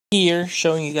Here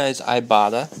showing you guys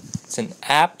Ibotta. It's an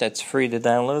app that's free to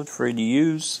download, free to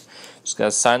use. Just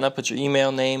gotta sign up with your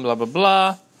email name, blah blah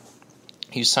blah.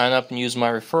 You sign up and use my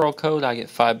referral code, I get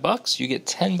 $5. You get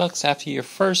 $10 after your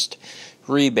first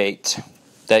rebate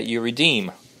that you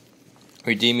redeem.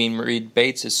 Redeeming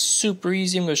rebates is super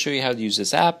easy. I'm going to show you how to use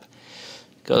this app.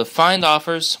 Go to Find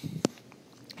Offers.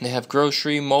 They have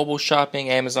grocery, mobile shopping,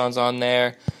 Amazon's on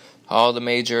there. All the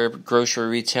major grocery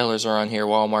retailers are on here.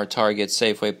 Walmart, Target,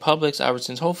 Safeway, Publix,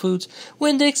 Albertsons, Whole Foods,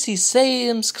 Winn-Dixie,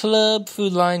 Sam's Club,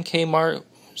 Food Line, Kmart.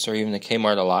 Sorry, even the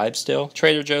Kmart alive still.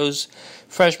 Trader Joe's,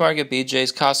 Fresh Market,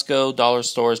 BJ's, Costco, dollar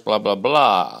stores, blah, blah,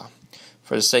 blah.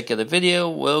 For the sake of the video,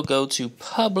 we'll go to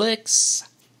Publix.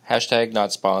 Hashtag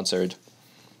not sponsored.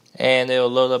 And it'll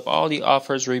load up all the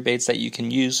offers, rebates that you can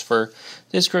use for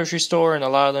this grocery store, and a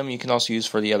lot of them you can also use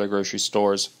for the other grocery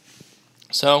stores.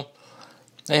 So,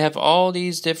 they have all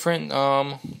these different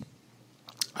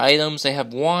items. They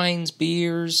have wines,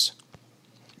 beers,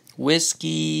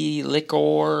 whiskey,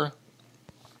 liquor,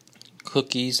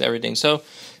 cookies, everything. So,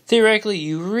 theoretically,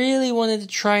 you really wanted to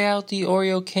try out the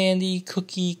Oreo candy,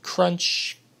 cookie,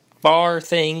 crunch, bar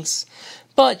things,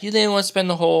 but you didn't want to spend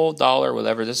the whole $1,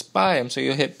 whatever, just buy them. So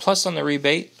you'll hit plus on the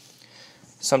rebate.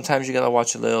 Sometimes you gotta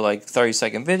watch a little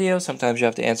 30-second video. Sometimes you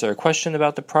have to answer a question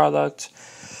about the product.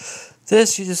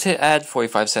 This, you just hit add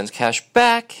 45 cents cash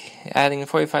back. Adding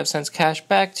 45 cents cash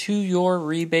back to your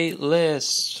rebate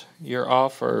list. Your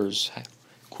offers,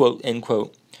 quote, end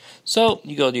quote. So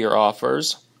you go to your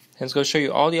offers, and it's going to show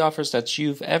you all the offers that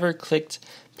you've ever clicked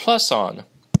plus on.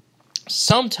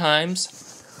 Sometimes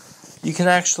you can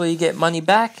actually get money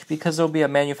back because there'll be a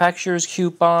manufacturer's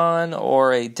coupon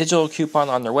or a digital coupon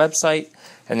on their website,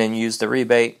 and then you use the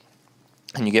rebate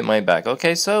and you get money back.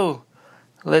 Okay, so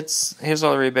here's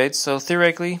all the rebates. So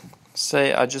theoretically,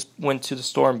 say I just went to the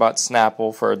store and bought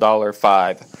Snapple for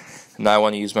 $1.05, and now I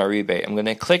want to use my rebate. I'm going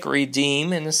to click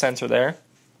redeem in the center there.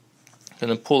 I'm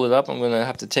going to pull it up. I'm going to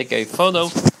have to take a photo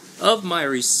of my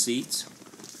receipt.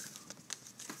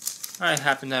 I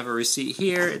happen to have a receipt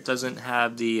here. It doesn't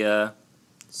have the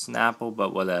Snapple,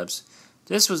 but whatevs.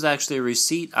 This was actually a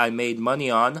receipt I made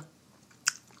money on.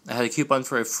 I had a coupon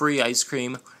for a free ice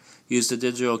cream. Used a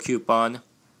digital coupon,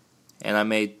 and I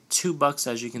made $2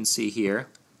 as you can see here.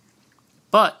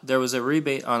 But there was a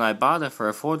rebate on Ibotta for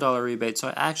a $4 rebate, so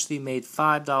I actually made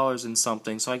 $5 and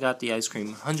something. So I got the ice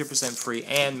cream 100% free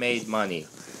and made money.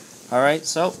 Alright,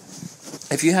 so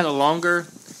if you had a longer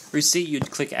receipt,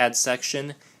 you'd click add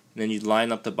section, and then you'd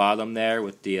line up the bottom there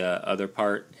with the other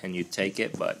part, and you'd take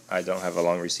it, but I don't have a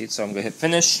long receipt, so I'm going to hit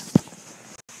finish.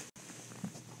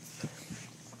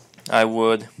 I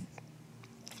would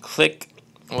click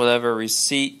whatever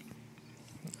receipt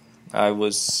I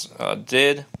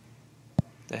did.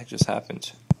 What the heck just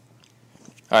happened?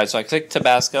 Alright, so I clicked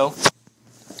Tabasco.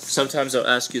 Sometimes they'll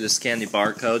ask you to scan the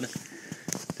barcode.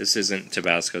 This isn't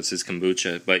Tabasco, this is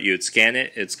kombucha, but you'd scan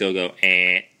it, it's go,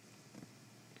 eh.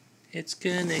 It's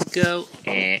gonna go,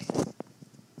 eh.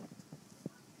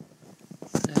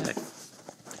 What the heck?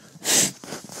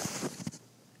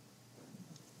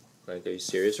 Like, are you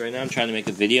serious right now? I'm trying to make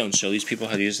a video and show these people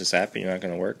how to use this app and you're not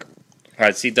gonna work.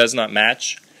 Alright, see, it does not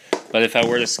match. But if I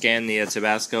were to scan the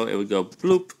Tabasco, it would go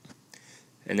bloop.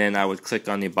 And then I would click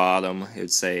on the bottom. It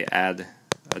would say add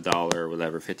 $1 or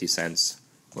whatever, 50 cents.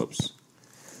 Whoops.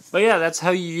 But yeah, that's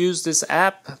how you use this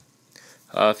app.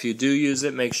 If you do use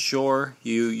it, make sure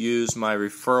you use my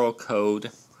referral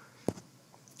code,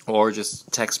 or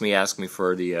just text me, ask me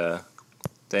for the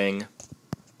thing.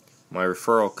 My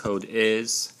referral code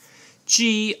is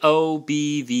GOBVOOK.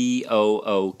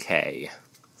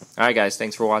 Alright guys,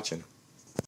 thanks for watching.